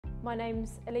My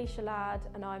name's Alicia Lad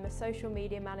and I'm a social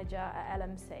media manager at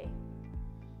LMC.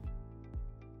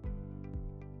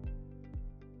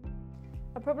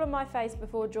 A problem I faced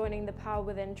before joining the Power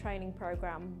Within training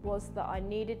programme was that I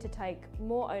needed to take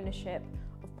more ownership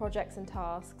of projects and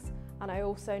tasks, and I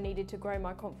also needed to grow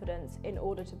my confidence in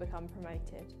order to become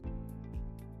promoted.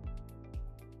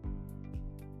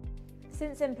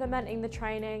 Since implementing the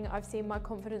training, I've seen my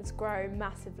confidence grow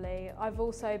massively. I've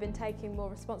also been taking more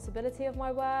responsibility of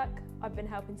my work, I've been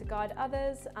helping to guide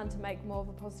others and to make more of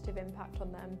a positive impact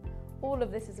on them. All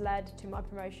of this has led to my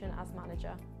promotion as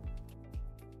manager.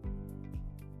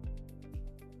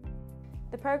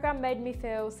 The programme made me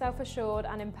feel self-assured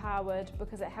and empowered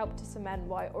because it helped to cement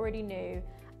what I already knew,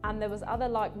 and there was other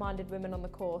like-minded women on the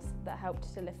course that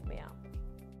helped to lift me up.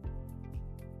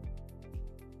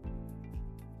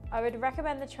 I would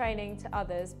recommend the training to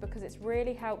others because it's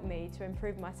really helped me to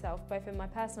improve myself both in my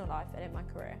personal life and in my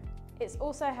career. It's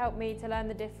also helped me to learn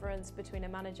the difference between a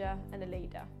manager and a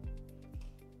leader.